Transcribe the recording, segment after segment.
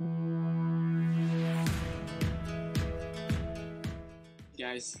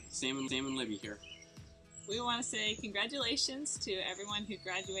guys, Sam and Libby here. We want to say congratulations to everyone who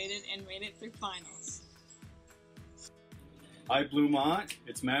graduated and made it through finals. Hi Bluemont,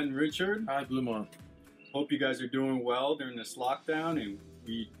 it's Matt and Richard. Hi Bluemont. Hope you guys are doing well during this lockdown, and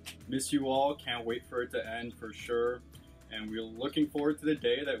we miss you all. Can't wait for it to end for sure. And we're looking forward to the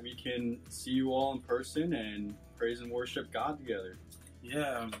day that we can see you all in person and praise and worship God together.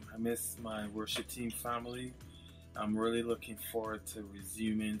 Yeah, I miss my worship team family. I'm really looking forward to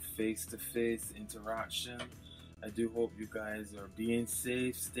resuming face-to-face interaction. I do hope you guys are being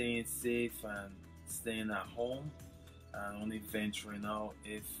safe, staying safe, and staying at home, and only venturing out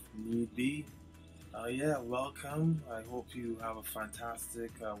if need be. Yeah, welcome. I hope you have a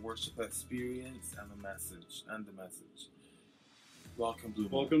fantastic worship experience and the message. Welcome,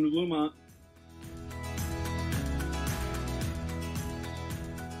 Bluemont. Welcome to Bluemont.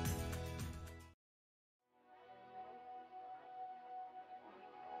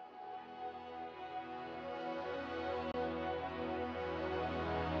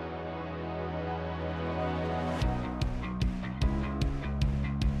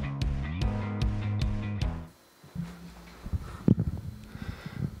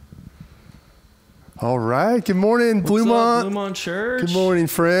 All right. Good morning, Bluemont. What's up, Bluemont Church? Good morning,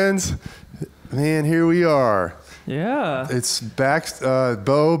 friends. Man, here we are. Yeah. It's back.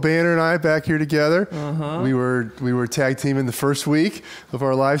 Bo, Banner, and I back here together. We were tag teaming the first week of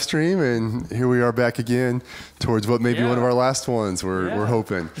our live stream, and here we are back again towards what may be one of our last ones. We're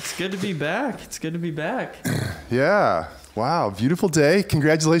hoping. It's good to be back. It's good to be back. Yeah. Wow, beautiful day.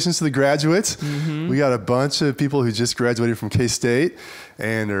 Congratulations to the graduates. We got a bunch of people who just graduated from K-State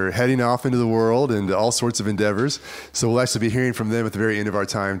and are heading off into the world and all sorts of endeavors. So we'll actually be hearing from them at the very end of our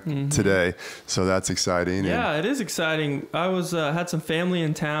time today. So that's exciting. Yeah, it is exciting. I was had some family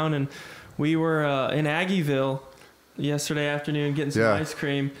in town, and we were in Aggieville yesterday afternoon getting some ice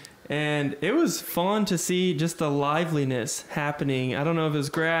cream. And it was fun to see just the liveliness happening. I don't know if it was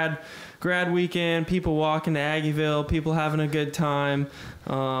grad weekend, people walking to Aggieville, people having a good time.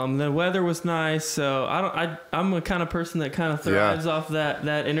 The weather was nice, so I'm a kind of person that kind of thrives off that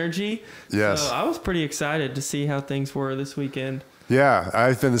energy. Yes. So I was pretty excited to see how things were this weekend. Yeah,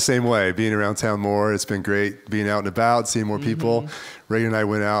 I've been the same way, being around town more. It's been great being out and about, seeing more people. Ray and I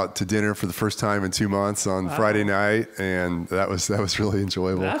went out to dinner for the first time in 2 months on Friday night, and that was really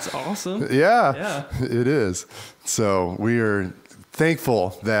enjoyable. That's awesome. Yeah, it is. So we are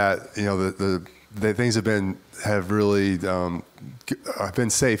thankful that the things have really been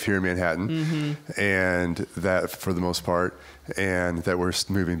safe here in Manhattan, and that for the most part, and that we're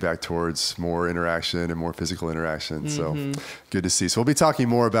moving back towards more interaction and more physical interaction. So good to see. So we'll be talking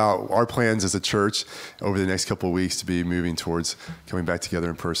more about our plans as a church over the next couple of weeks to be moving towards coming back together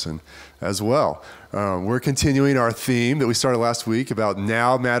in person as well. We're continuing our theme that we started last week about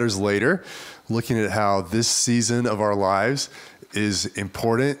now matters later, looking at how this season of our lives is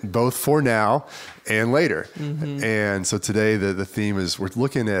important both for now and later. And so today the theme is we're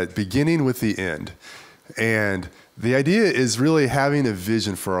looking at beginning with the end. And the idea is really having a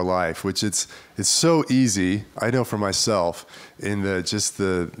vision for our life, which it's so easy, I know for myself, in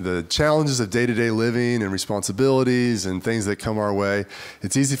the challenges of day-to-day living and responsibilities and things that come our way.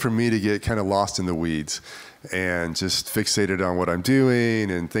 It's easy for me to get kind of lost in the weeds and just fixated on what I'm doing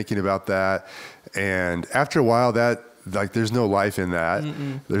and thinking about that. And after a while, there's no life in that.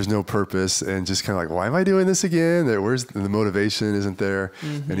 There's no purpose, and just kind of like, why am I doing this again? Where's the motivation? Isn't there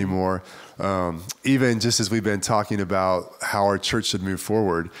anymore? Even just as we've been talking about how our church should move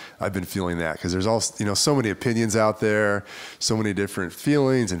forward, I've been feeling that because there's also so many opinions out there, so many different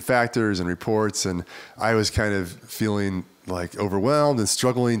feelings and factors and reports, and I was kind of feeling like overwhelmed and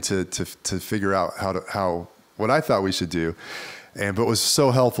struggling to figure out what I thought we should do. But what was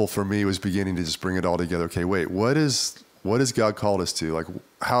so helpful for me was beginning to just bring it all together. Okay, wait, what has God called us to? Like,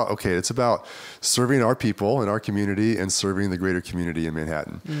 it's about serving our people and our community and serving the greater community in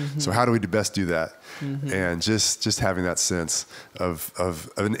Manhattan. So how do we best do that? And just having that sense of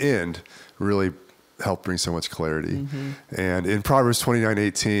an end really helped bring so much clarity. And in Proverbs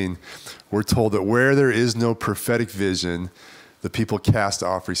 29:18, we're told that where there is no prophetic vision, the people cast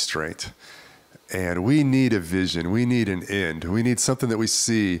off restraint. And we need a vision. We need an end. We need something that we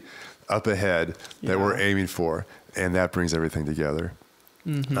see up ahead that we're aiming for. And that brings everything together.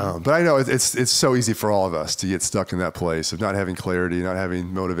 But I know it's so easy for all of us to get stuck in that place of not having clarity, not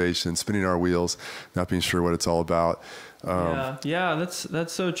having motivation, spinning our wheels, not being sure what it's all about.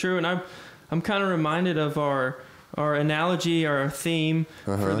 That's so true. And I'm kind of reminded of our analogy, our theme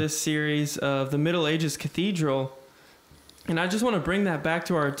for this series of the Middle Ages cathedral. And I just want to bring that back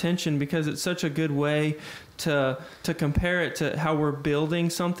to our attention because it's such a good way to compare it to how we're building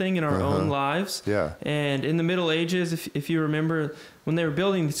something in our own lives. Yeah. And in the Middle Ages, if you remember, when they were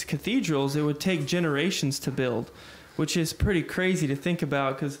building these cathedrals, it would take generations to build, which is pretty crazy to think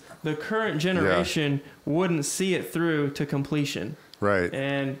about because the current generation wouldn't see it through to completion. Right.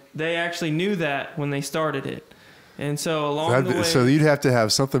 And they actually knew that when they started it. And so along the way... So you'd have to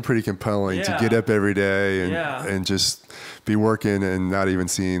have something pretty compelling to get up every day and just be working and not even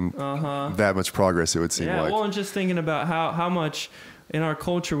seeing that much progress, it would seem like. Well, and just thinking about how much in our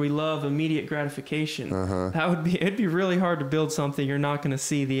culture we love immediate gratification. It'd be really hard to build something you're not going to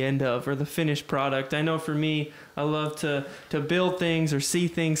see the end of or the finished product. I know for me, I love to build things or see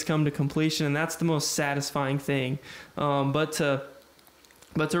things come to completion, and that's the most satisfying thing. But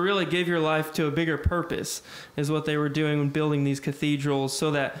to really give your life to a bigger purpose is what they were doing when building these cathedrals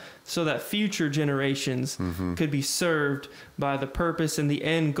so that future generations could be served by the purpose and the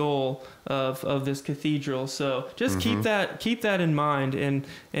end goal of this cathedral. So just keep that in mind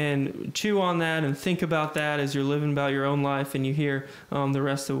and chew on that and think about that as you're living about your own life and you hear the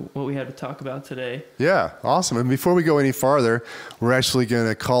rest of what we had to talk about today. Yeah, awesome. And before we go any farther, we're actually going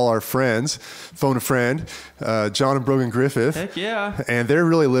to call our friends, phone a friend, John and Brogan Griffith. Heck yeah. And they're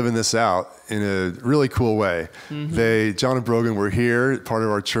really living this out in a really cool way. John and Brogan were here, part of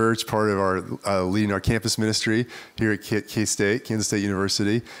our church, part of our leading our campus ministry here at K-State, Kansas State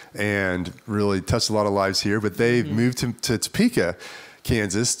University, and really touched a lot of lives here. But they moved to Topeka,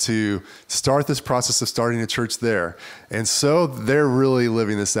 Kansas, to start this process of starting a church there. And so they're really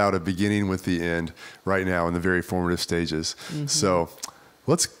living this out, a beginning with the end right now in the very formative stages. So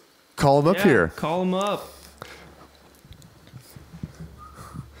let's call them up here. Call them up.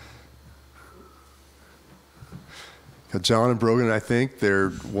 John and Brogan, I think their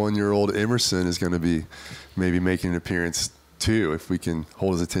 1-year-old Emerson is going to be maybe making an appearance too, if we can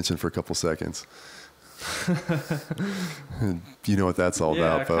hold his attention for a couple seconds. You know what that's all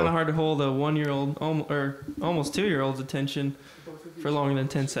about, Bo. Kind of hard to hold a 1-year-old or almost 2-year-old's attention for longer than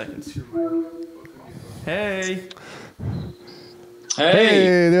 10 seconds. Hey.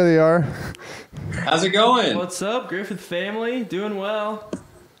 Hey, there they are. How's it going? What's up, Griffith family? Doing well.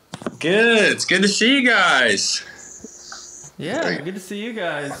 Good. It's good to see you guys. Yeah, good to see you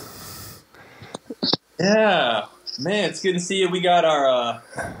guys. Yeah, man, it's good to see you. We got our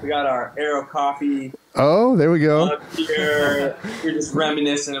Arrow Coffee. Oh, there we go. Up here. We're just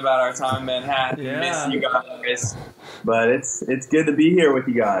reminiscing about our time in Manhattan. Yeah. Miss you guys, but it's good to be here with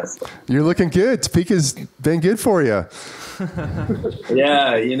you guys. You're looking good. Topeka's been good for you.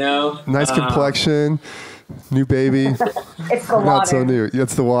 Yeah, you know. Nice complexion. New baby. It's the water. Not so new.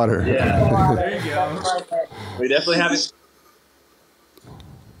 That's the water. Yeah. There you go. We definitely haven't.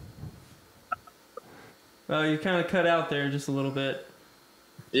 Oh, you kind of cut out there just a little bit.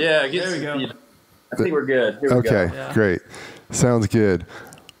 Yeah, there we go. I think we're good. Here we go. Okay, great. Sounds good.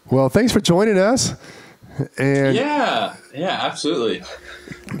 Well, thanks for joining us. And yeah, absolutely.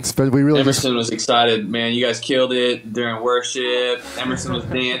 We really Emerson was excited, man. You guys killed it during worship. Emerson was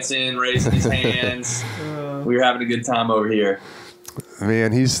dancing, raising his hands. We were having a good time over here.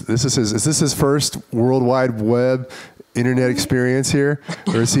 Man, is this his first World Wide Web internet experience here,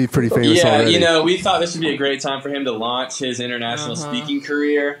 or is he pretty famous already? Yeah, you know, we thought this would be a great time for him to launch his international speaking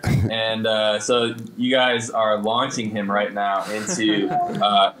career, and so you guys are launching him right now into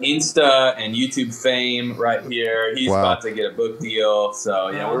Insta and YouTube fame right here. He's about to get a book deal, so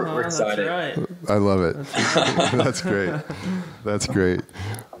yeah, we're excited. That's right. I love it. That's great. That's great.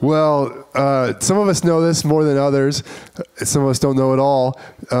 Well, some of us know this more than others. Some of us don't know it all.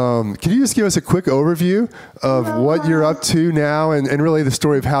 Can you just give us a quick overview of what you're up to now and really the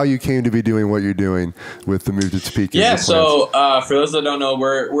story of how you came to be doing what you're doing with the move to Topeka? Yeah, so for those that don't know,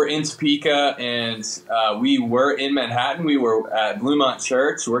 we're in Topeka, and we were in Manhattan. We were at Bluemont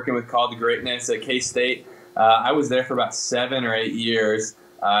Church working with Call to Greatness at K-State. I was there for about 7 or 8 years,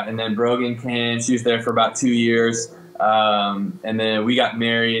 and then Brogan came. She was there for about 2 years. And then we got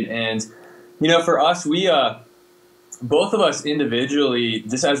married, and, you know, for us, we, both of us individually,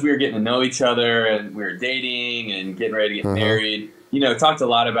 just as we were getting to know each other and we were dating and getting ready to get married, you know, talked a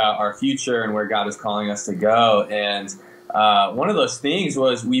lot about our future and where God is calling us to go. And, one of those things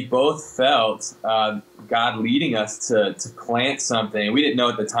was we both felt, God leading us to plant something. We didn't know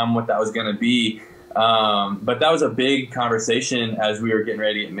at the time what that was going to be. But that was a big conversation as we were getting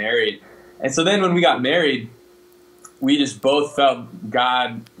ready to get married. And so then when we got married, we just both felt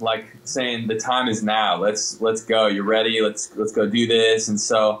God like saying, the time is now. Let's go. You're ready. Let's go do this. And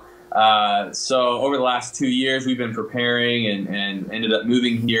so over the last 2 years, we've been preparing and ended up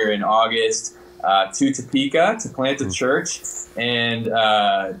moving here in August. to Topeka to plant a church. And,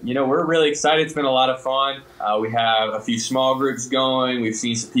 we're really excited. It's been a lot of fun. We have a few small groups going. We've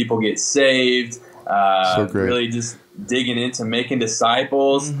seen some people get saved. So great. Really just digging into making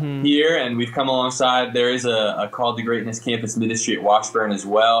disciples here. And we've come alongside. There is a Called to Greatness campus ministry at Washburn as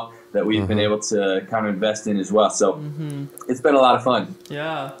well that we've been able to kind of invest in as well. So it's been a lot of fun.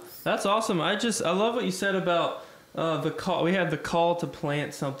 Yeah, that's awesome. I love what you said about the call. We had the call to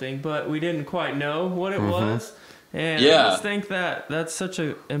plant something, but we didn't quite know what it was. And I just think that that's such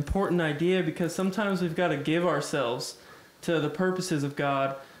an important idea, because sometimes we've got to give ourselves to the purposes of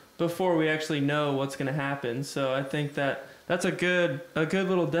God before we actually know what's going to happen. So I think that that's a good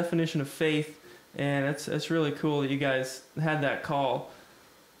little definition of faith, and it's really cool that you guys had that call.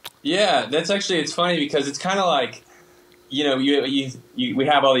 Yeah, it's funny because it's kind of like, we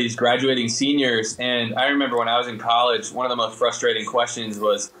have all these graduating seniors, and I remember when I was in college, one of the most frustrating questions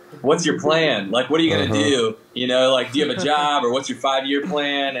was, what's your plan? Like, what are you going to do? Do you have a job, or what's your 5-year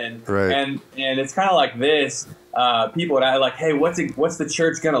plan? And it's kind of like this. People would ask, like, hey, what's the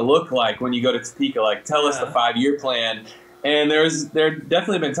church going to look like when you go to Topeka? Like, tell us the 5-year plan. And there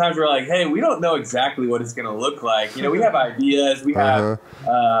definitely been times where, like, hey, we don't know exactly what it's going to look like. We have ideas, we have,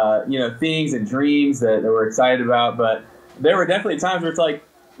 things and dreams that we're excited about. But there were definitely times where it's like,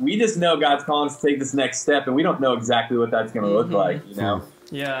 we just know God's calling us to take this next step, and we don't know exactly what that's going to look like,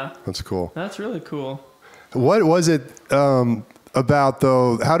 Yeah. That's cool. That's really cool. What was it about,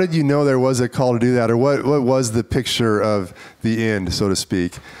 though? How did you know there was a call to do that? Or what was the picture of the end, so to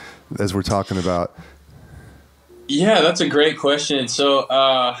speak, as we're talking about? Yeah, that's a great question. So,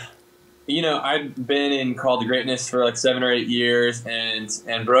 I'd been in Called to Greatness for like 7 or 8 years, and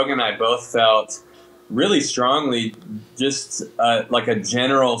Brogan and I both felt really strongly just like a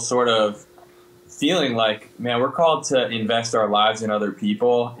general sort of feeling like, man, we're called to invest our lives in other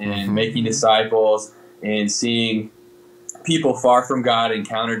people and making disciples and seeing people far from God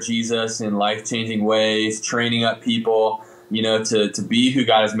encounter Jesus in life-changing ways, training up people, to be who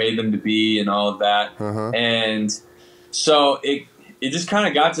God has made them to be and all of that. And so it just kind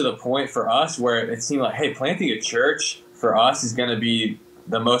of got to the point for us where it seemed like, hey, planting a church for us is going to be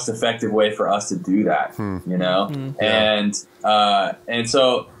the most effective way for us to do that, And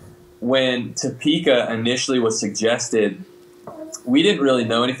so when Topeka initially was suggested, we didn't really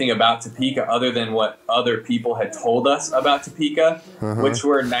know anything about Topeka other than what other people had told us about Topeka, which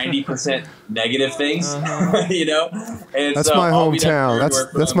were 90% negative things, And that's so my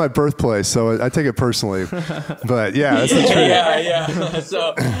hometown. That's my birthplace, so I take it personally. But yeah, that's the truth. Yeah.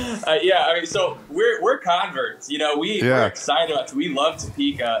 So, so we're converts. We're excited about it. We love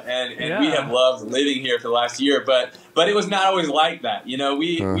Topeka, and we have loved living here for the last year. But it was not always like that.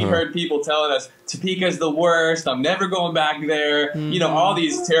 We heard people telling us Topeka's the worst. I'm never going back there. All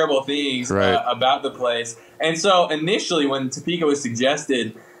these terrible things about the place. And so initially when Topeka was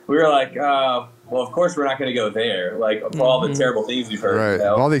suggested, we were like, well, of course we're not going to go there. Like, of all the terrible things we've heard. Right.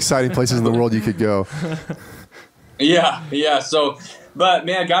 All the exciting places in the world you could go. Yeah. So, but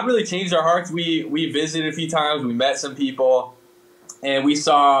man, God really changed our hearts. We visited a few times. We met some people, and we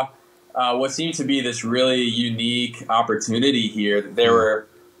saw what seemed to be this really unique opportunity here. There were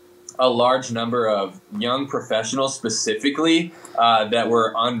a large number of young professionals specifically that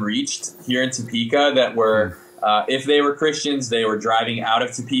were unreached here in Topeka, that were, if they were Christians, they were driving out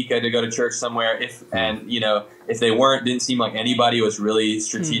of Topeka to go to church somewhere. If they weren't, didn't seem like anybody was really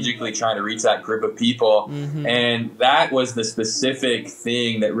strategically trying to reach that group of people. And that was the specific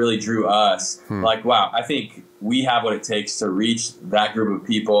thing that really drew us. Like, wow, I think we have what it takes to reach that group of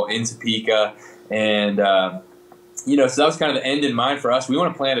people in Topeka. And, so that was kind of the end in mind for us. We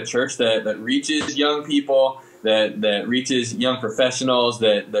want to plant a church that reaches young people, that reaches young professionals,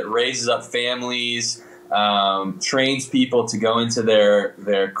 that raises up families, trains people to go into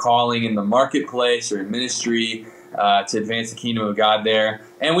their calling in the marketplace or in ministry, to advance the kingdom of God there.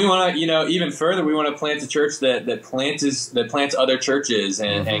 And we want to, even further, we want to plant a church that plants other churches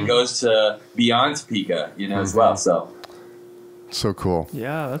and goes to beyond Topeka, as well. So cool.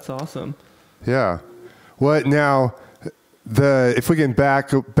 Yeah, that's awesome. Yeah. What now? If we can back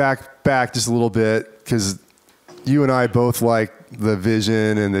just a little bit, because you and I both like the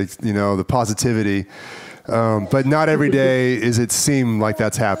vision and the positivity, but not every day does it seem like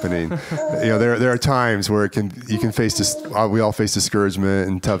that's happening. There are times where you can face we all face discouragement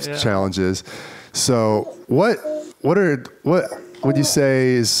and tough challenges. So what would you say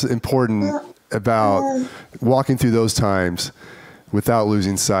is important about walking through those times without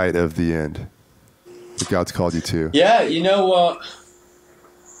losing sight of the end that God's called you to? Yeah,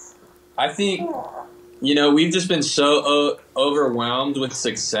 I think we've just been so overwhelmed with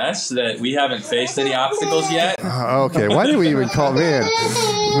success that we haven't faced any obstacles yet. Okay, why did we even call, man?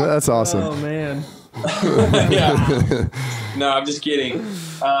 That's awesome. Oh man. Yeah. No, I'm just kidding.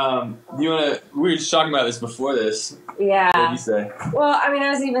 We were just talking about this before this. Yeah. What did you say? Well, I mean, I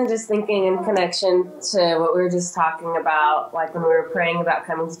was even just thinking in connection to what we were just talking about, like when we were praying about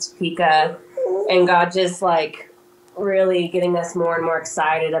coming to Topeka, and God just like really getting us more and more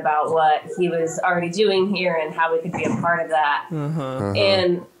excited about what He was already doing here and how we could be a part of that.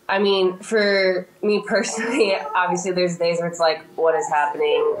 And I mean, for me personally, obviously there's days where it's like, what is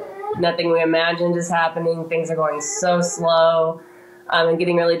happening? Nothing we imagined is happening. Things are going so slow, and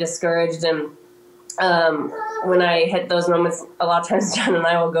getting really discouraged. And when I hit those moments, a lot of times John and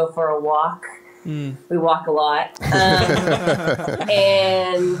I will go for a walk. We walk a lot.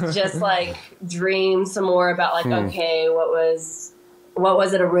 And just like dream some more about like, okay, what was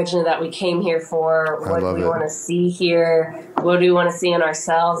it originally that we came here for? What do we want to see here? What do we want to see in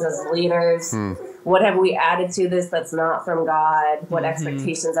ourselves as leaders? What have we added to this that's not from God? What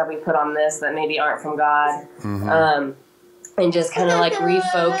expectations have we put on this that maybe aren't from God? And just kind of like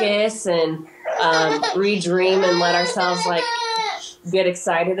refocus and redream and let ourselves like get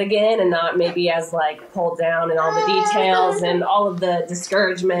excited again, and not maybe as like pulled down in all the details and all of the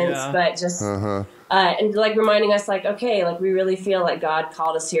discouragements, but just and like reminding us like, okay, like we really feel like God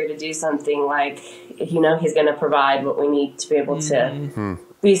called us here to do something, like, He's going to provide what we need to be able to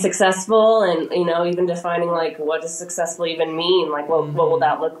be successful, and even defining like, what does successful even mean? Like what will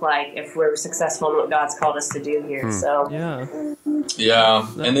that look like if we're successful in what God's called us to do here? So yeah.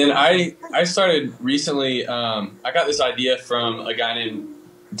 And then I started recently, I got this idea from a guy named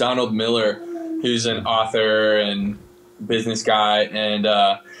Donald Miller, who's an author and business guy, and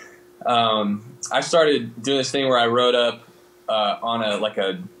I started doing this thing where I wrote up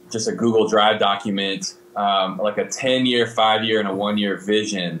on just a Google Drive document, like a 10-year, 5-year, and a 1-year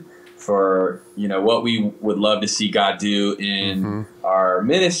vision for what we would love to see God do in our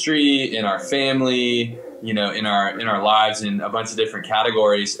ministry, in our family, in our lives, in a bunch of different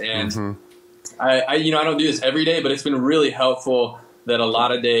categories. And I don't do this every day, but it's been really helpful that a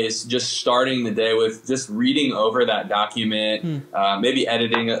lot of days just starting the day with just reading over that document, maybe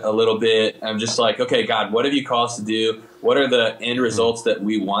editing a little bit. I'm just like, okay, God, what have you called us to do? What are the end results that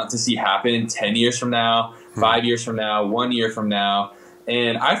we want to see happen 10 years from now, 5 years from now, 1 year from now?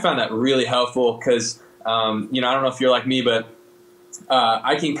 And I found that really helpful because, I don't know if you're like me, but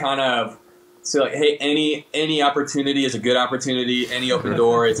I can kind of say like, hey, any opportunity is a good opportunity. Any open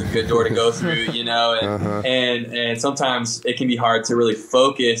door is a good door to go through, and sometimes it can be hard to really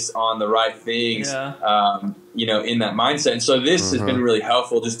focus on the right things, in that mindset. And so this has been really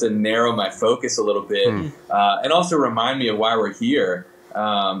helpful just to narrow my focus a little bit, and also remind me of why we're here.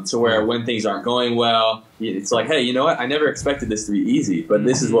 To where when things aren't going well, it's like, hey, you know what? I never expected this to be easy, but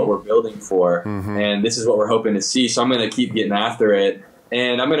this is what we're building for, and this is what we're hoping to see. So I'm going to keep getting after it,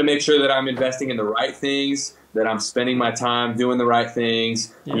 and I'm going to make sure that I'm investing in the right things, that I'm spending my time doing the right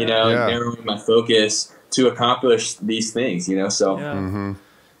things, narrowing my focus to accomplish these things, So.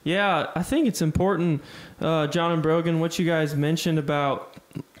 Yeah, I think it's important, John and Brogan, what you guys mentioned about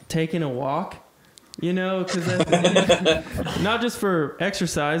taking a walk. Because not just for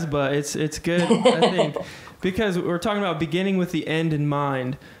exercise, but it's good, I think, because we're talking about beginning with the end in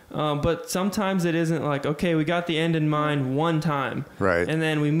mind. But sometimes it isn't like, okay, we got the end in mind one time, right? And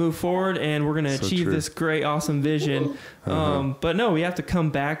then we move forward and we're going to achieve this great, awesome vision. But no, we have to come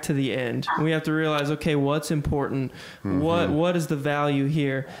back to the end. We have to realize, okay, what's important? What is the value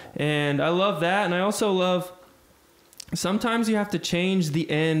here? And I love that. And I also love sometimes you have to change the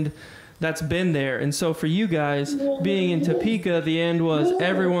end that's been there. And so for you guys being in Topeka, the end was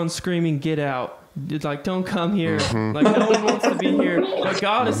everyone screaming, get out. It's like, don't come here. Like, no one wants to be here. But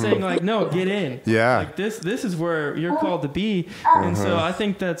God is saying, like, no, get in. Yeah. Like, this is where you're called to be. And so I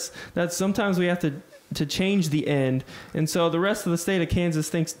think that's sometimes we have to change the end. And so the rest of the state of Kansas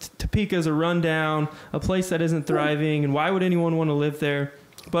thinks Topeka is a rundown, a place that isn't thriving, and why would anyone want to live there?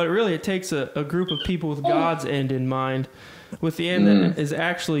 But really, it takes a group of people with God's end in mind, with the end that is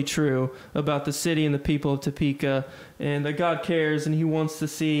actually true about the city and the people of Topeka, and that God cares and He wants to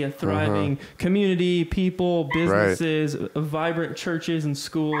see a thriving community, people, businesses, vibrant churches and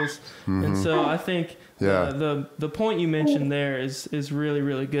schools. And so I think the point you mentioned there is really,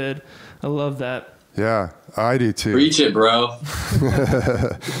 really good. I love that. Yeah, I do too. Preach it, bro.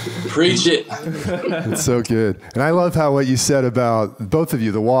 Preach it. It's so good. And I love how what you said about both of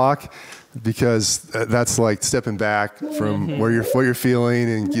you, the walk, because that's like stepping back from what you're feeling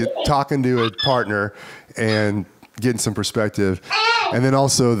and talking to a partner and getting some perspective. And then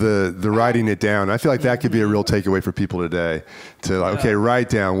also the writing it down. I feel like that could be a real takeaway for people today to like, okay, write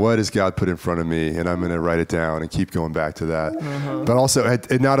down what has God put in front of me, and I'm going to write it down and keep going back to that. But also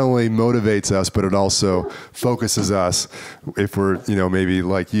it not only motivates us, but it also focuses us if we're, maybe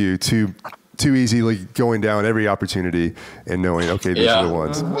like you, too easily going down every opportunity and knowing, okay, these are the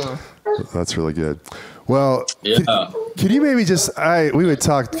ones. That's really good. Well, could you maybe just,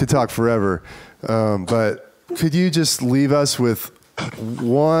 could talk forever, but could you just leave us with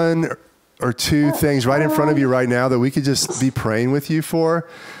one or two things right in front of you right now that we could just be praying with you for?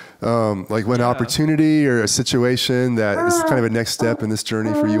 Like one opportunity or a situation that is kind of a next step in this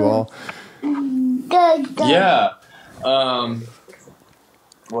journey for you all? Yeah.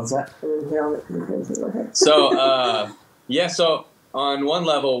 What's that? So on one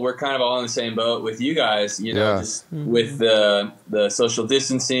level, we're kind of all in the same boat with you guys, just with the social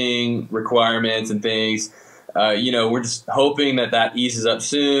distancing requirements and things. We're just hoping that eases up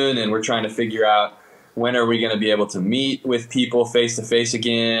soon, and we're trying to figure out when are we going to be able to meet with people face to face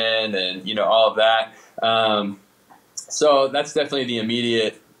again, and all of that. So that's definitely the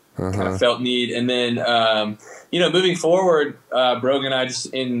immediate kind of felt need. And then moving forward, Brogan and I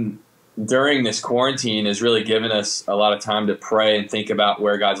during this quarantine has really given us a lot of time to pray and think about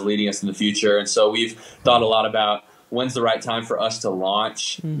where God's leading us in the future. And so we've thought a lot about when's the right time for us to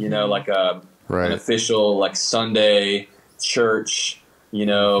launch, like an official like Sunday church,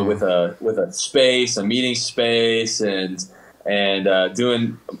 with a space, a meeting space, and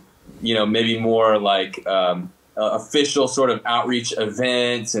doing, maybe more like official sort of outreach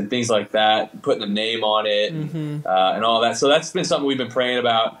events and things like that, putting a name on it and all that. So that's been something we've been praying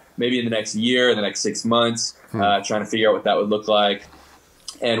about maybe in the next year, the next 6 months, trying to figure out what that would look like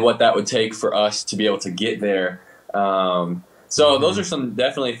and what that would take for us to be able to get there. So those are some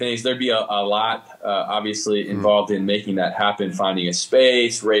definitely things. There'd be a lot, obviously, involved in making that happen, finding a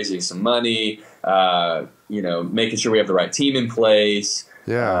space, raising some money, making sure we have the right team in place,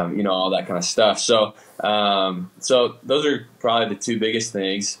 all that kind of stuff. So those are probably the two biggest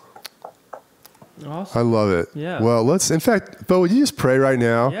things. Awesome. I love it. Yeah. Well, in fact, Bo, would you just pray right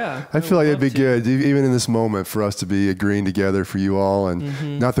now? Yeah. I feel like it'd be good, even in this moment, for us to be agreeing together for you all,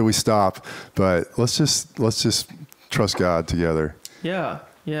 and not that we stop, but let's just trust God together. Yeah.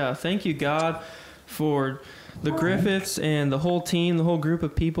 Yeah. Thank you, God, for the Griffiths and the whole team, the whole group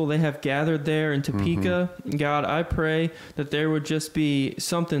of people they have gathered there in Topeka. God, I pray that there would just be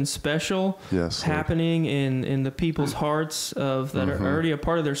something special happening in the people's hearts that are already a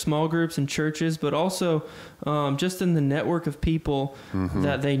part of their small groups and churches, but also just in the network of people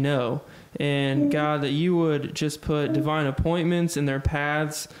that they know. And God, that you would just put divine appointments in their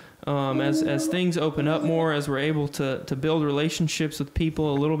paths as things open up more, as we're able to build relationships with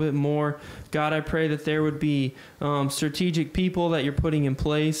people a little bit more. God, I pray that there would be strategic people that you're putting in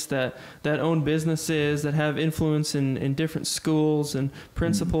place that own businesses, that have influence in different schools and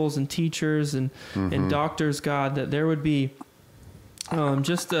principals and teachers and doctors, God, that there would be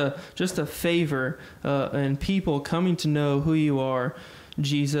just a favor and people coming to know who you are,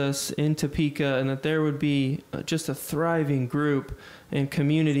 Jesus, in Topeka, and that there would be just a thriving group and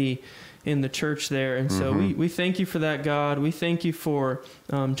community in the church there. And so we thank you for that, God. We thank you for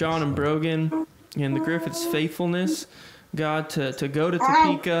John and Brogan and the Griffiths' faithfulness, God, to go to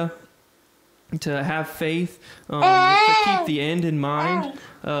Topeka, to have faith, to keep the end in mind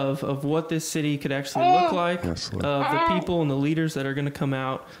of what this city could actually look like, of the people and the leaders that are going to come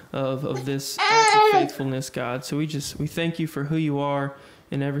out of this act of faithfulness, God. So we thank you for who you are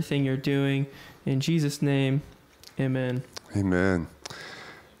and everything you're doing. In Jesus' name, amen. Amen.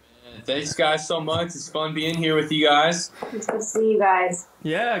 Thanks, guys, so much. It's fun being here with you guys. It's good to see you guys.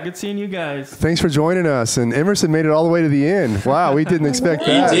 Yeah, good seeing you guys. Thanks for joining us. And Emerson made it all the way to the end. Wow, we didn't expect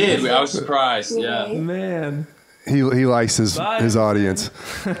that. He did. I was surprised. Yeah. Man. He likes his audience.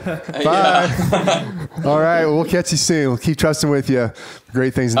 Bye. All right, well, we'll catch you soon. We'll keep trusting with you.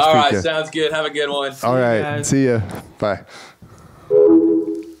 Great things in Topeka. All right, sounds good. Have a good one. All right, see ya. Bye.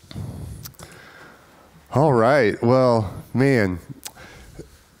 All right. Well, man,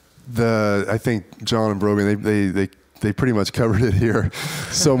 I think John and Brogan, they pretty much covered it here.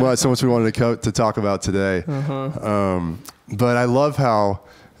 So much we wanted to talk about today. But I love how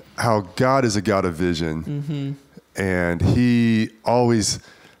God is a God of vision, and He always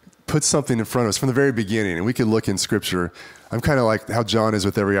puts something in front of us from the very beginning. And we could look in Scripture. I'm kind of like how John is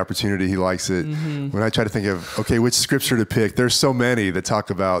with every opportunity. He likes it. When I try to think of, okay, which Scripture to pick, there's so many that talk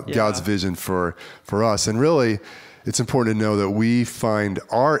about God's vision for us. And really, it's important to know that we find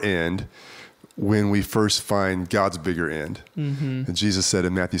our end when we first find God's bigger end. And Jesus said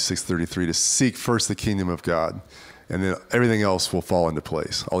in Matthew 6:33 to seek first the kingdom of God and then everything else will fall into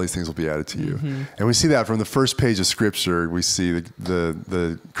place. All these things will be added to you. And we see that from the first page of Scripture. We see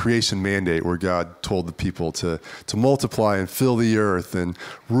the creation mandate where God told the people to multiply and fill the earth and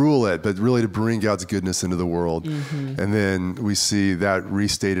rule it, but really to bring God's goodness into the world. And then we see that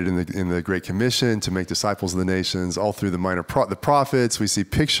restated in the Great Commission to make disciples of the nations. All through the prophets, we see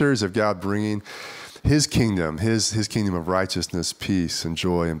pictures of God bringing his kingdom, his kingdom of righteousness, peace, and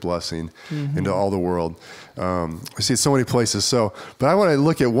joy and blessing into all the world. We see it so many places. But I want to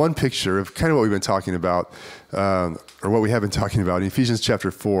look at one picture of kind of what we've been talking about, or what we have been talking about in Ephesians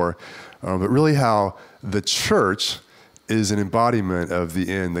chapter 4, but really how the church is an embodiment of the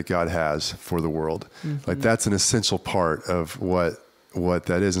end that God has for the world. Like that's an essential part of what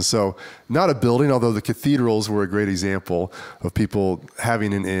that is. And so not a building, although the cathedrals were a great example of people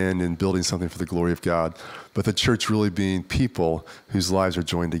having an end and building something for the glory of God, but the church really being people whose lives are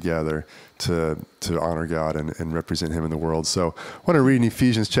joined together to honor God and represent him in the world. So I want to read in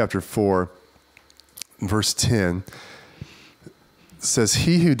Ephesians chapter 4, verse 10. It says,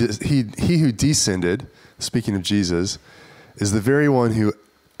 he who descended, speaking of Jesus, is the very one who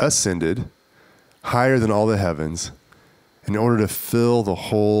ascended higher than all the heavens, in order to fill the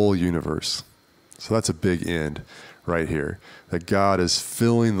whole universe. So that's a big end right here, that God is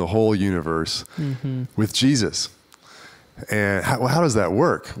filling the whole universe with Jesus. And how does that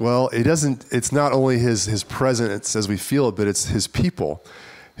work? Well, it's not only his presence as we feel it, but it's his people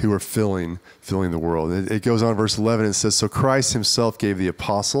who are filling the world. It goes on, verse 11, it says, so Christ himself gave the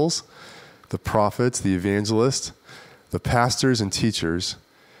apostles, the prophets, the evangelists, the pastors and teachers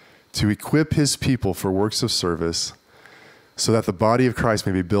to equip his people for works of service, so that the body of Christ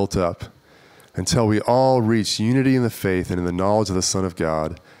may be built up until we all reach unity in the faith and in the knowledge of the Son of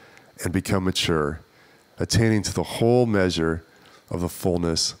God and become mature, attaining to the whole measure of the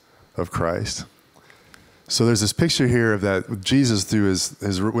fullness of Christ. So there's this picture here of that Jesus, through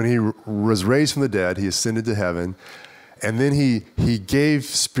when he was raised from the dead, he ascended to heaven, and then he gave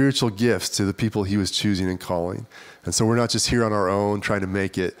spiritual gifts to the people he was choosing and calling. And so we're not just here on our own trying to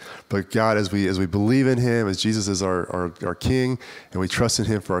make it, but God, as we believe in him, as Jesus is our King, and we trust in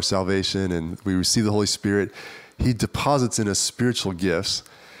him for our salvation, and we receive the Holy Spirit, he deposits in us spiritual gifts.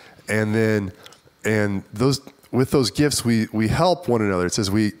 And with those gifts, we help one another. It says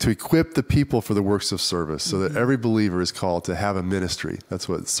to equip the people for the works of service, so that every believer is called to have a ministry. That's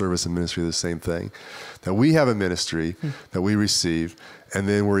what service and ministry are the same thing. That we have a ministry that we receive, and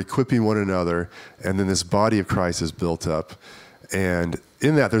then we're equipping one another, and then this body of Christ is built up. And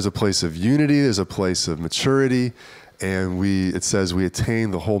in that, there's a place of unity, there's a place of maturity, and it says we attain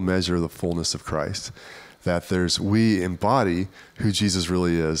the whole measure of the fullness of Christ. That we embody who Jesus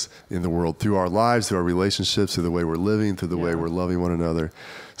really is in the world through our lives, through our relationships, through the way we're living, through the way we're loving one another.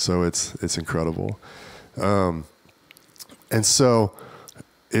 So it's incredible. And so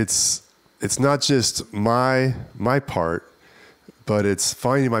it's not just my part, but it's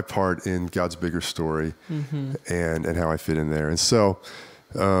finding my part in God's bigger story and how I fit in there. And so,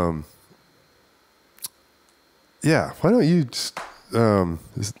 why don't you just,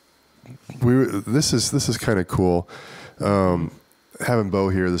 this is kind of cool, having Bo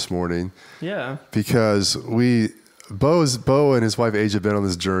here this morning. Yeah. Because Bo and his wife Age have been on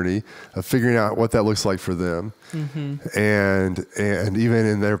this journey of figuring out what that looks like for them, and even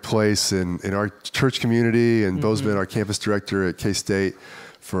in their place in our church community. And Bo's been our campus director at K-State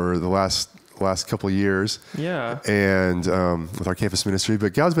for the last couple of years. Yeah. And with our campus ministry,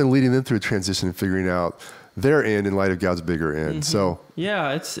 but God's been leading them through a transition and figuring out their end in light of God's bigger end. So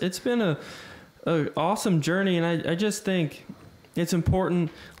yeah, it's been a awesome journey, and I just think it's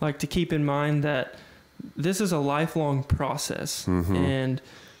important to keep in mind that this is a lifelong process, and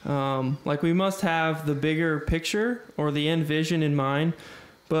we must have the bigger picture or the end vision in mind,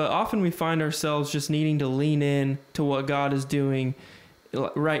 but often we find ourselves just needing to lean in to what God is doing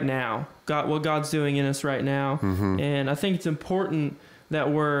right now, what God's doing in us right now. And I think it's important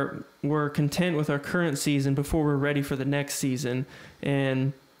that we're content with our current season before we're ready for the next season.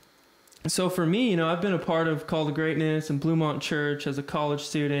 And so for me, I've been a part of Call to Greatness and Bluemont Church as a college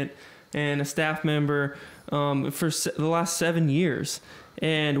student and a staff member for the last 7 years.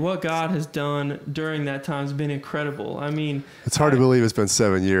 And what God has done during that time has been incredible. I mean, it's hard to believe it's been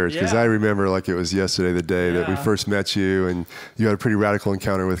 7 years, because I remember like it was yesterday, the day that we first met you, and you had a pretty radical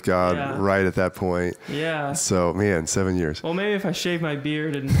encounter with God right at that point. Yeah. So, man, 7 years. Well, maybe if I shave my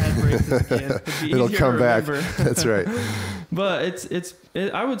beard and had braces again, it'll come back. That's right. But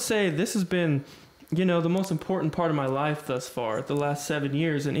I would say this has been the most important part of my life thus far, the last 7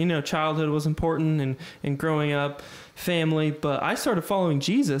 years. And, childhood was important and growing up, family. But I started following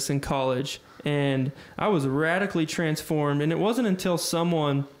Jesus in college, and I was radically transformed. And it wasn't until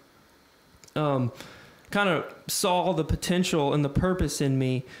someone kind of saw the potential and the purpose in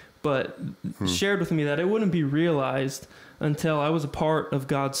me, but shared with me that it wouldn't be realized until I was a part of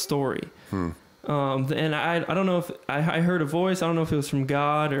God's story. And I don't know if I heard a voice. I don't know if it was from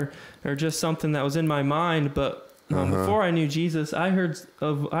God or just something that was in my mind. But before I knew Jesus, I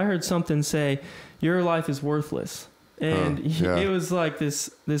heard something say, "Your life is worthless," and it was like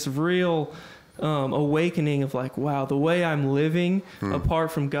this real awakening of like, wow, the way I'm living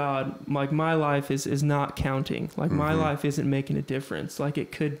apart from God, like my life is not counting. Like my life isn't making a difference like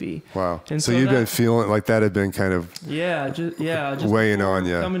it could be. Wow. And so you've been feeling like that had been kind of just weighing on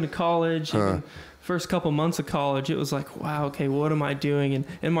you. Coming to college, even first couple months of college, it was like, wow, okay, what am I doing?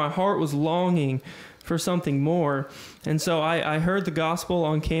 And my heart was longing for something more. And so I heard the gospel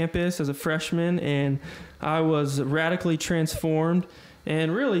on campus as a freshman, and I was radically transformed.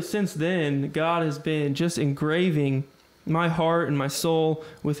 And really, since then, God has been just engraving my heart and my soul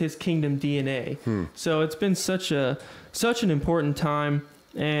with his kingdom DNA. So it's been such an important time.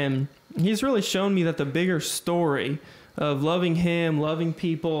 And he's really shown me that the bigger story of loving him, loving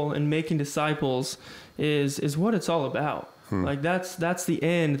people, and making disciples is what it's all about. Like that's the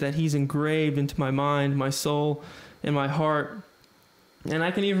end that he's engraved into my mind, my soul, and my heart. And I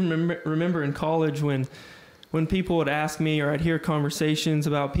can even remember in college when people would ask me, or I'd hear conversations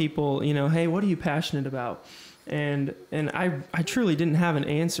about people, hey, what are you passionate about? And I truly didn't have an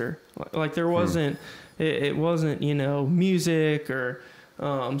answer. Like there wasn't, it wasn't, music or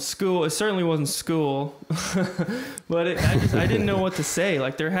school. It certainly wasn't school, but I didn't know what to say.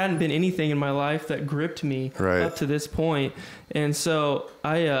 Like there hadn't been anything in my life that gripped me up to this point. And so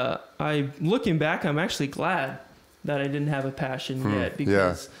I looking back, I'm actually glad that I didn't have a passion yet,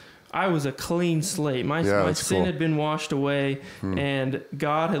 because I was a clean slate. My sin had been washed away, and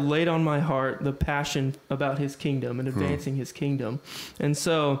God had laid on my heart the passion about his kingdom and advancing his kingdom. And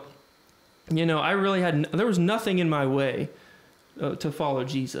so, I really there was nothing in my way to follow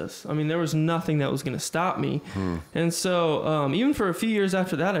Jesus. I mean, there was nothing that was going to stop me. And so even for a few years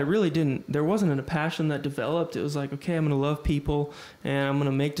after that, there wasn't a passion that developed. It was like, okay, I'm going to love people, and I'm going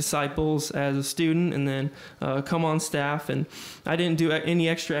to make disciples as a student, and then come on staff. And I didn't do any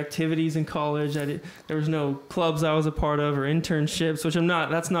extra activities in college. There was no clubs I was a part of or internships, which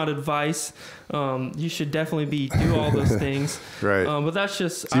that's not advice. You should definitely do all those things. Right. But that's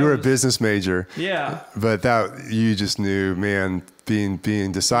just... So you were a business major. Yeah. But you just knew, man, being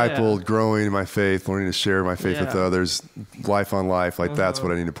discipled, growing in my faith, learning to share my faith with others, life on life, like that's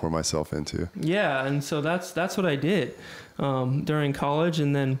what I need to pour myself into. Yeah. And so that's what I did during college.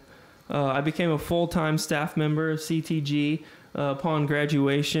 And then I became a full-time staff member of CTG upon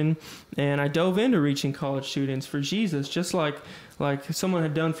graduation. And I dove into reaching college students for Jesus, just like someone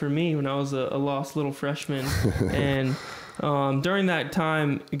had done for me when I was a lost little freshman. And during that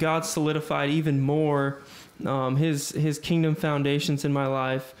time, God solidified even more his kingdom foundations in my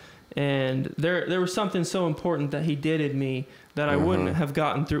life. And there was something so important that he did in me that I wouldn't have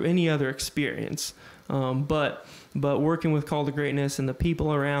gotten through any other experience. But working with Call to Greatness and the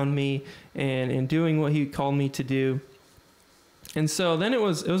people around me and doing what he called me to do. And so then it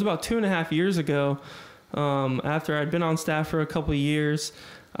was about 2.5 years ago, after I'd been on staff for a couple of years,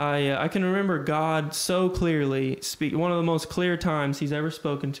 I can remember God so clearly speak. One of the most clear times he's ever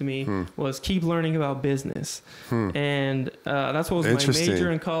spoken to me was keep learning about business. And that's what was my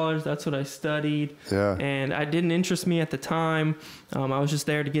major in college. That's what I studied. Yeah. And it didn't interest me at the time. I was just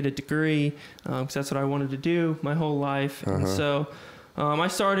there to get a degree because that's what I wanted to do my whole life. And so I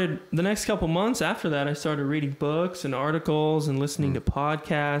started, the next couple months after that, I started reading books and articles and listening to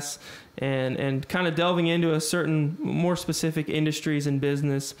podcasts and kind of delving into a certain more specific industries and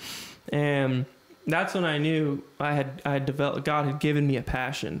business. And that's when I knew I had developed, God had given me a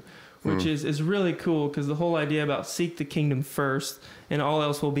passion, which is really cool, because the whole idea about seek the kingdom first and all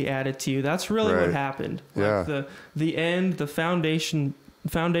else will be added to you. That's really what happened. Like the end, the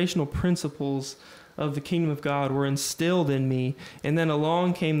foundational principles of the kingdom of God were instilled in me. And then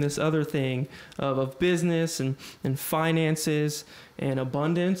along came this other thing of business and finances and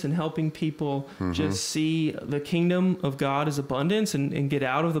abundance, and helping people just see the kingdom of God as abundance and get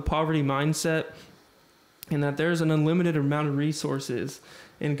out of the poverty mindset, and that there's an unlimited amount of resources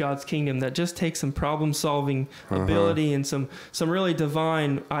in God's kingdom that just takes some problem solving ability and some really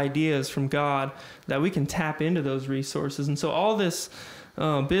divine ideas from God that we can tap into those resources. And so all this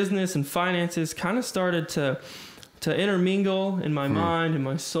business and finances kind of started intermingle in my mind and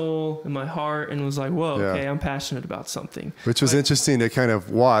my soul and my heart, and was like, whoa, okay, I'm passionate about something. Which was interesting to kind of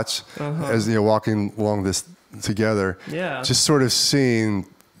watch as, you know, walking along this together. Yeah. Just sort of seeing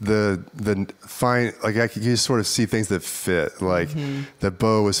the fine, like I could just sort of see things that fit, like that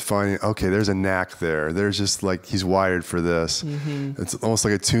Bo was finding, okay, there's a knack there. There's just like, he's wired for this. It's almost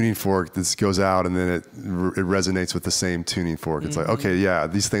like a tuning fork that goes out and then it resonates with the same tuning fork. It's like, okay, yeah,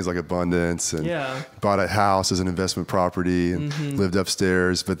 these things like abundance, and bought a house as an investment property and lived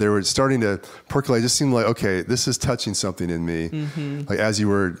upstairs, but they were starting to percolate. It just seemed like, okay, this is touching something in me. Like as you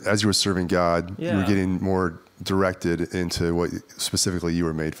were serving God, you were getting more directed into what specifically you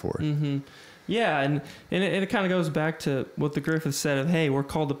were made for. Yeah, and it kind of goes back to what the Griffiths said of, hey, we're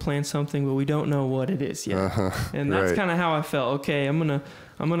called to plant something, but we don't know what it is yet. And that's kind of how I felt. Okay, I'm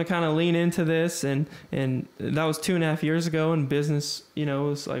gonna kind of lean into this, and that was 2.5 years ago. And business, you know,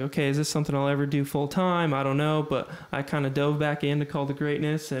 was like, okay, is this something I'll ever do full time? I don't know, but I kind of dove back into Call to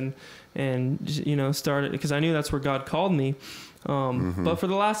Greatness and you know, started, because I knew that's where God called me. But for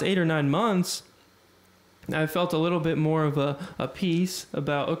the last 8 or 9 months, I felt a little bit more of a peace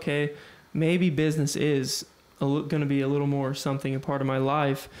about, okay, maybe business is going to be a little more something, a part of my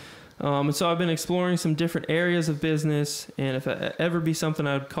life. And so I've been exploring some different areas of business, and if it ever be something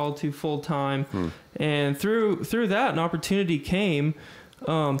I'd call to full time. And through that, an opportunity came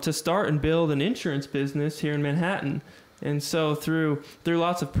to start and build an insurance business here in Manhattan. And so through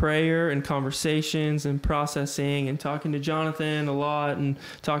lots of prayer and conversations and processing and talking to Jonathan a lot and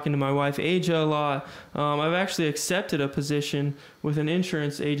talking to my wife Aja a lot, I've actually accepted a position with an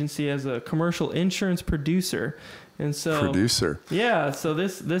insurance agency as a commercial insurance producer. And so yeah, so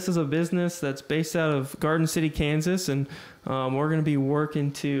this is a business that's based out of Garden City, Kansas, and we're going to be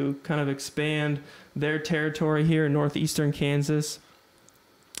working to kind of expand their territory here in northeastern Kansas.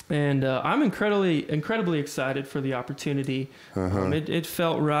 And I'm incredibly excited for the opportunity. It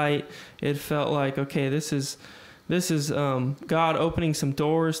felt right. It felt like, okay, this is God opening some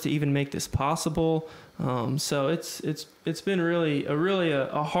doors to even make this possible. So it's been really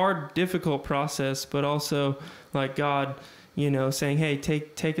a hard, difficult process, but also like God, you know, saying, hey,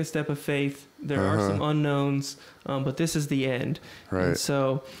 take a step of faith. There are some unknowns, but this is the end. Right. And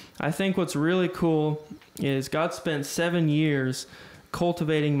so I think what's really cool is God spent 7 years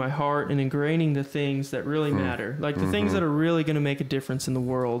cultivating my heart and ingraining the things that really matter, like the things that are really going to make a difference in the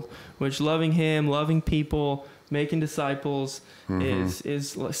world, which loving Him, loving people, making disciples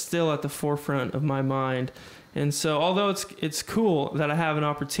is still at the forefront of my mind. And so although it's cool that I have an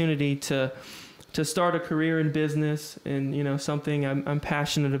opportunity to start a career in business and, you know, something I'm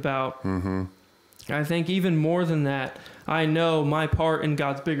passionate about, I think even more than that, I know my part in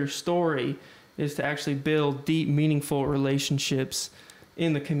God's bigger story is to actually build deep, meaningful relationships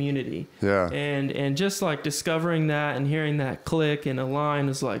in the community. Yeah. And just like discovering that and hearing that click and align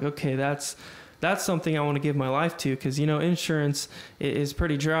is like, okay, that's something I want to give my life to, because, you know, insurance is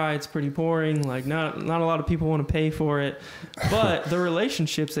pretty dry. It's pretty boring. Like not a lot of people want to pay for it, but the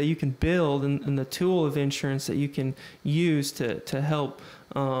relationships that you can build and the tool of insurance that you can use to help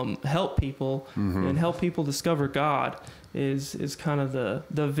people and help people discover God is kind of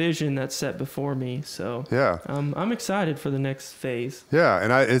the vision that's set before me. So yeah, I'm excited for the next phase. Yeah,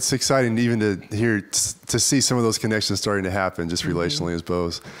 and it's exciting even to see some of those connections starting to happen just relationally as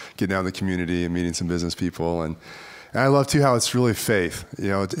Bo's getting out in the community and meeting some business people. And I love too how it's really faith. You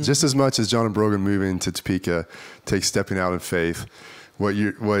know, just as much as John and Brogan moving to Topeka takes stepping out in faith,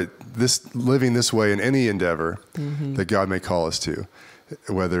 living this way in any endeavor that God may call us to,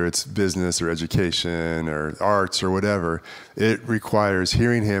 whether it's business or education or arts or whatever, it requires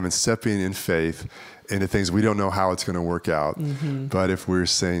hearing Him and stepping in faith into things we don't know how it's going to work out. But if we're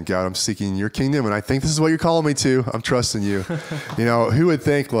saying, God, I'm seeking your kingdom, and I think this is what you're calling me to, I'm trusting you. You know, who would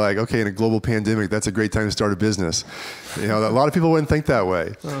think like, okay, in a global pandemic, that's a great time to start a business? You know, a lot of people wouldn't think that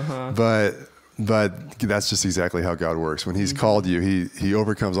way. But that's just exactly how God works. When He's called you, He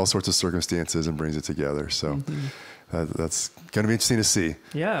overcomes all sorts of circumstances and brings it together. So that's going to be interesting to see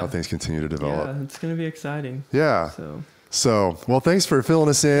how things continue to develop. Yeah, it's going to be exciting. Yeah. So, well, thanks for filling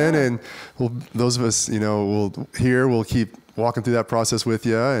us in. And those of us, you know, we'll keep walking through that process with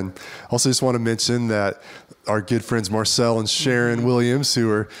you. And also just want to mention that our good friends Marcel and Sharon Williams, who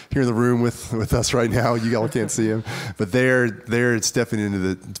are here in the room with us right now, you all can't see them, but they're stepping into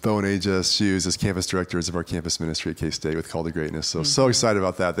the Bo and Aja's shoes as campus directors of our campus ministry at K-State with Call to Greatness. So excited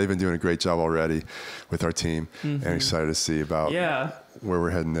about that. They've been doing a great job already with our team, and excited to see about where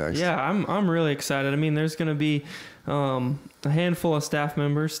we're heading next. Yeah, I'm really excited. I mean, there's going to be a handful of staff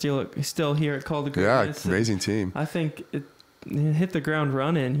members still here at Call to Greatness. Yeah, amazing team. I think hit the ground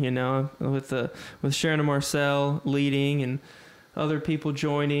running, with Sharon and Marcel leading and other people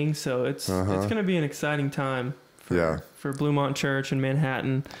joining. So it's going to be an exciting time for Bluemont Church in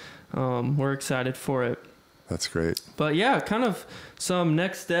Manhattan. We're excited for it. That's great. But yeah, kind of some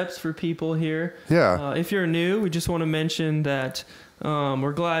next steps for people here. Yeah. If you're new, we just want to mention that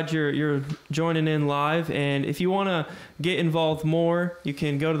we're glad you're joining in live. And if you want to get involved more, you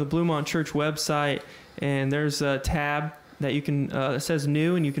can go to the Bluemont Church website, and there's a tab that you can that says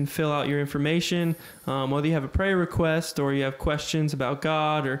new, and you can fill out your information, whether you have a prayer request or you have questions about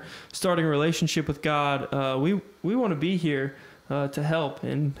God or starting a relationship with God. We want to be here to help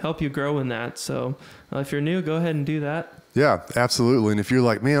you grow in that. So if you're new, go ahead and do that. Yeah, absolutely. And if you're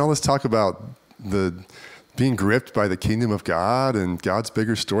like, man, all this talk about the being gripped by the kingdom of God and God's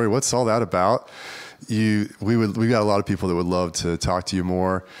bigger story, what's all that about? We've got a lot of people that would love to talk to you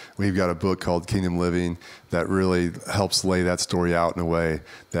more. We've got a book called Kingdom Living that really helps lay that story out in a way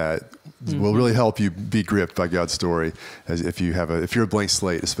that will really help you be gripped by God's story, as if you're a blank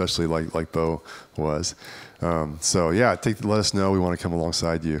slate, especially like Bo was. Let us know. We want to come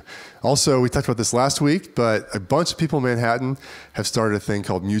alongside you. Also, we talked about this last week, but a bunch of people in Manhattan have started a thing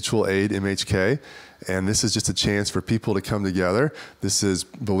called Mutual Aid MHK. And this is just a chance for people to come together. This is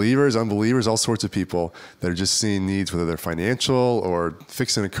believers, unbelievers, all sorts of people that are just seeing needs, whether they're financial or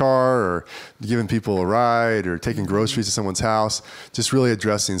fixing a car or giving people a ride or taking groceries to someone's house, just really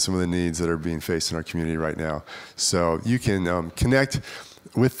addressing some of the needs that are being faced in our community right now. So you can connect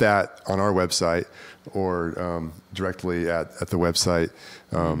with that on our website or directly at the website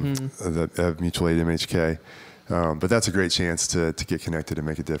of Mutual Aid MHK. But that's a great chance to get connected and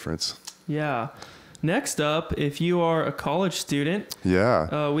make a difference. Yeah. Next up, if you are a college student,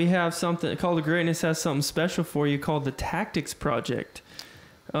 we have something called the Greatness has something special for you called the Tactics Project.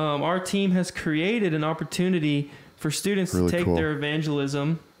 Our team has created an opportunity for students to take their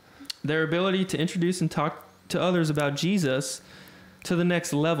evangelism, their ability to introduce and talk to others about Jesus to the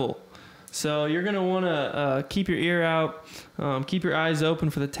next level. So you're going to want to keep your ear out, keep your eyes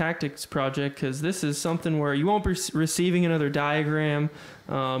open for the Tactics Project, because this is something where you won't be receiving another diagram.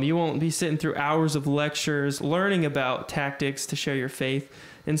 You won't be sitting through hours of lectures learning about tactics to share your faith.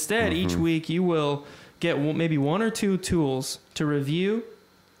 Instead, each week you will get maybe one or two tools to review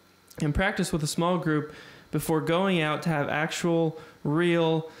and practice with a small group before going out to have actual,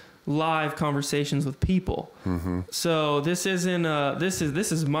 real, live conversations with people. So this isn't this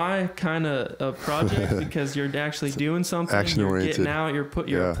is my kind of project because you're actually doing something. You're getting out.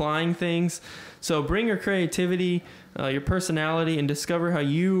 You're applying things. So bring your creativity, your personality, and discover how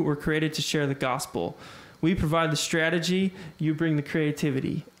you were created to share the gospel. We provide the strategy. You bring the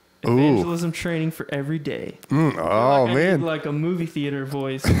creativity. Evangelism training for every day. I need like a movie theater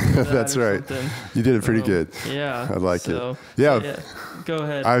voice. That's right. You did it pretty good. Yeah. I like it. Yeah. Go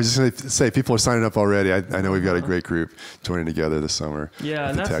ahead. I was just going to say, people are signing up already. I know we've got a great group joining together this summer. Yeah,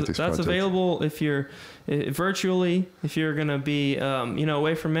 and that's available if you're virtually. If you're going to be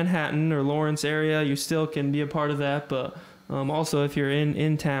away from Manhattan or Lawrence area, you still can be a part of that. But also, if you're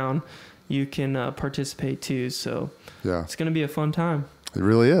in town, you can participate too. So it's going to be a fun time. It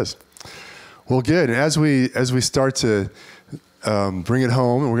really is. Well, good. And as we start to bring it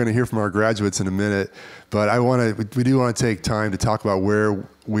home, and we're going to hear from our graduates in a minute, but we do want to take time to talk about where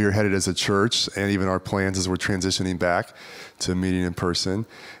we are headed as a church and even our plans as we're transitioning back to meeting in person.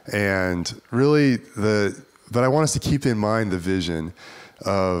 And really, but I want us to keep in mind the vision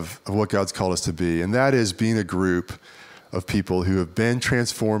of what God's called us to be, and that is being a group of people who have been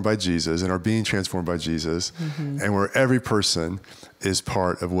transformed by Jesus and are being transformed by Jesus, and where every person is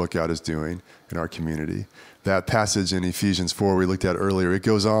part of what God is doing in our community. That passage in Ephesians 4 we looked at earlier, it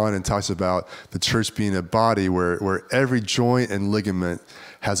goes on and talks about the church being a body where every joint and ligament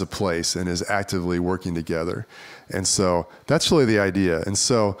has a place and is actively working together. And so that's really the idea. And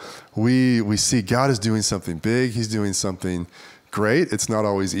so we see God is doing something big. He's doing something great. It's not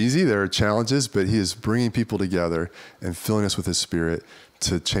always easy. There are challenges, but he is bringing people together and filling us with his Spirit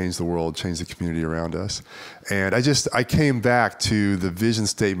to change the world, change the community around us. And I came back to the vision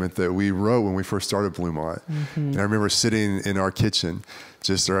statement that we wrote when we first started Bluemont. And I remember sitting in our kitchen,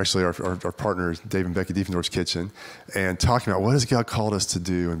 our partner, Dave and Becky Diefendorf's kitchen, and talking about what has God called us to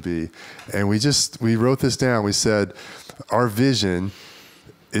do and be. And we wrote this down. We said, our vision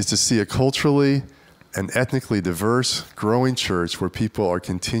is to see a culturally and ethnically diverse, growing church where people are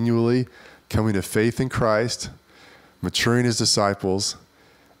continually coming to faith in Christ, maturing as disciples,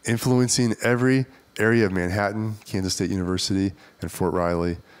 influencing every area of Manhattan, Kansas State University, and Fort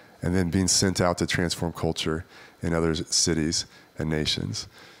Riley, and then being sent out to transform culture in other cities and nations.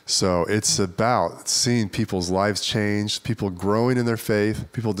 So it's about seeing people's lives change, people growing in their faith,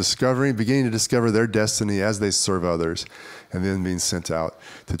 people beginning to discover their destiny as they serve others, and then being sent out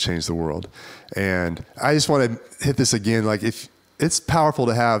to change the world. And I just want to hit this again, like if it's powerful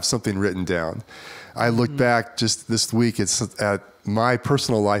to have something written down. I look back just this week at my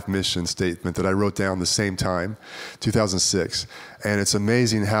personal life mission statement that I wrote down the same time, 2006. And it's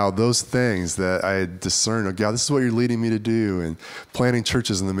amazing how those things that I had discerned, oh God, this is what you're leading me to do, and planting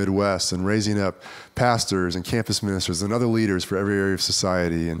churches in the Midwest and raising up pastors and campus ministers and other leaders for every area of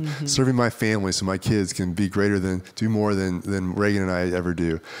society, and serving my family so my kids can be do more than Reagan and I ever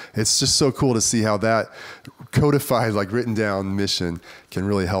do. It's just so cool to see how that codified, like written down mission can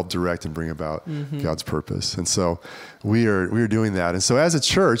really help direct and bring about God's purpose. And so we are doing that. And so as a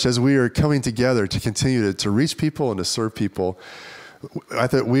church, as we are coming together to continue to reach people and to serve people, I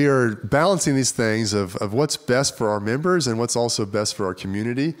think we are balancing these things of what's best for our members and what's also best for our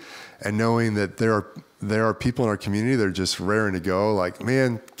community, and knowing that there are people in our community that are just raring to go. Like,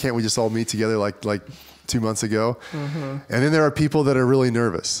 man, can't we just all meet together like 2 months ago? And then there are people that are really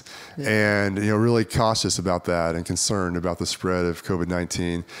nervous and really cautious about that and concerned about the spread of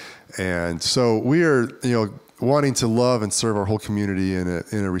COVID-19. And so we are wanting to love and serve our whole community in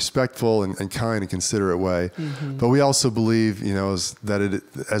a respectful and kind and considerate way. But we also believe, and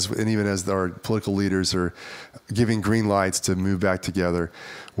even as our political leaders are giving green lights to move back together,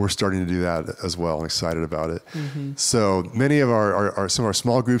 we're starting to do that as well. I'm excited about it. So many of some of our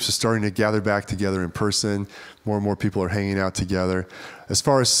small groups are starting to gather back together in person. More and more people are hanging out together. As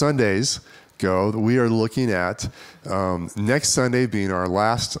far as Sundays go, we are looking at next Sunday being our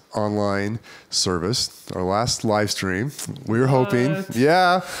last online service, our last live stream. We're hoping,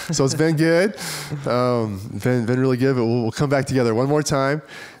 so it's been good, been really good. But we'll come back together one more time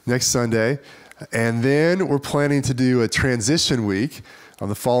next Sunday, and then we're planning to do a transition week on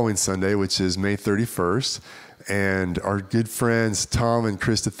the following Sunday, which is May 31st. And our good friends Tom and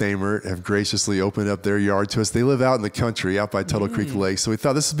Krista Thamert have graciously opened up their yard to us. They live out in the country, out by Tuttle Creek Lake. So we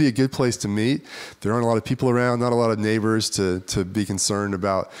thought this would be a good place to meet. There aren't a lot of people around, not a lot of neighbors to be concerned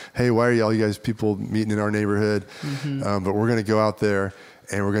about, hey, why are all you guys people meeting in our neighborhood? But we're going to go out there,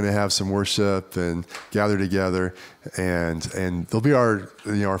 and we're going to have some worship and gather together, and there'll be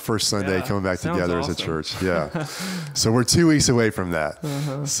our first Sunday coming back together as a church. So we're 2 weeks away from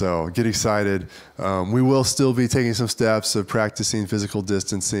that. So get excited. We will still be taking some steps of practicing physical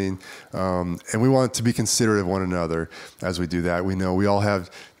distancing, and we want to be considerate of one another as we do that. We know we all have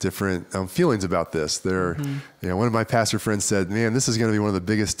different feelings about this. One of my pastor friends said, man, this is going to be one of the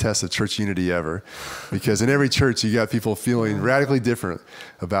biggest tests of church unity ever, because in every church you got people feeling radically different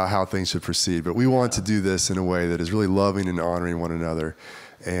about how things should proceed. But we want to do this in a way that is really loving and honoring one another,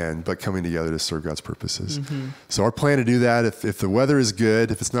 but coming together to serve God's purposes. So our plan to do that, if the weather is good,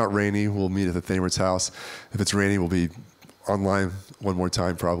 if it's not rainy, we'll meet at the Thamert's house. If it's rainy, we'll be online one more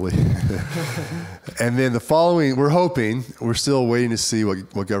time probably. And then the following, we're still waiting to see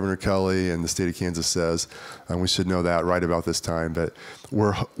what Governor Kelly and the state of Kansas says. We should know that right about this time, but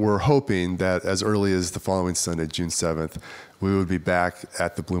we're hoping that as early as the following Sunday, June 7th, we would be back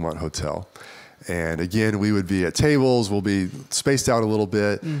at the Bluemont Hotel. And again, we would be at tables. We'll be spaced out a little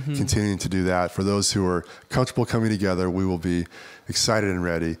bit, continuing to do that. For those who are comfortable coming together, we will be excited and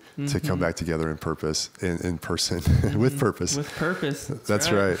ready to come back together in person, with purpose. With purpose.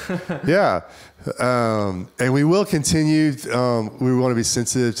 That's right. And we will continue. We want to be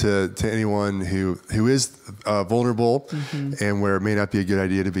sensitive to anyone who is vulnerable and where it may not be a good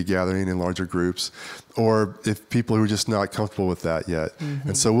idea to be gathering in larger groups, or if people who are just not comfortable with that yet.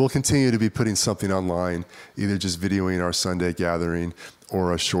 And so we'll continue to be putting something online, either just videoing our Sunday gathering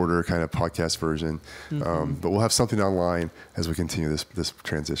or a shorter kind of podcast version. But we'll have something online as we continue this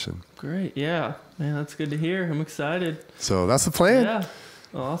transition. Great. Yeah, man, that's good to hear. I'm excited. So that's the plan. Yeah.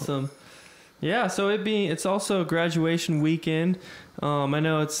 Awesome. Yeah. So it's also graduation weekend. I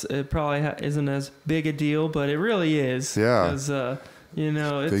know it probably isn't as big a deal, but it really is. Yeah. Because,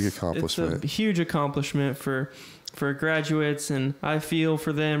 it's a huge accomplishment for graduates, and I feel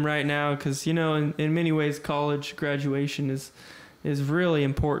for them right now because, in many ways, college graduation is really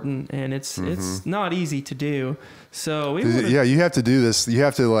important, and it's not easy to do. So you have to do this. You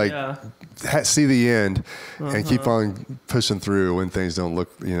have to see the end and keep on pushing through when things don't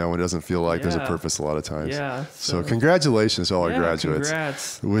look, when it doesn't feel like there's a purpose a lot of times. Yeah. So congratulations to all our graduates.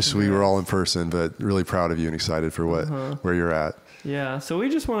 Congrats. Wish we were all in person, but really proud of you and excited for where you're at. Yeah. So we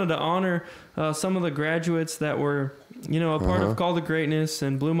just wanted to honor some of the graduates that were, a part of Call to Greatness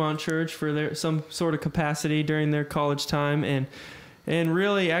and Bluemont Church for some sort of capacity during their college time. And And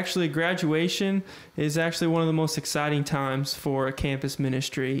really, actually, graduation is actually one of the most exciting times for a campus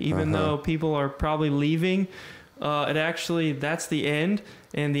ministry. Even though people are probably leaving, that's the end.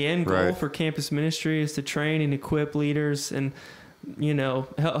 And the end goal for campus ministry is to train and equip leaders and,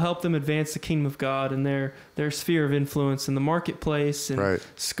 help them advance the kingdom of God and their sphere of influence in the marketplace and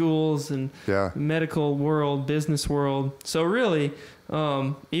schools and medical world, business world. So really,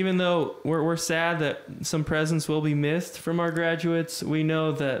 even though we're sad that some presence will be missed from our graduates, we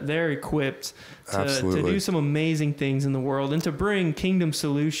know that they're equipped to do some amazing things in the world and to bring kingdom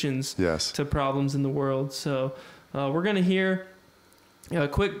solutions to problems in the world. So we're going to hear a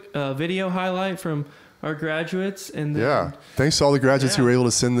quick video highlight from our graduates. And then, thanks to all the graduates who were able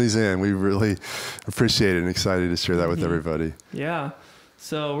to send these in. We really appreciate it and excited to share that with everybody. Yeah.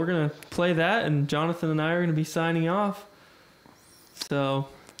 So we're going to play that, and Jonathan and I are going to be signing off. So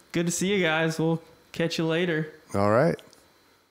good to see you guys. We'll catch you later. All right.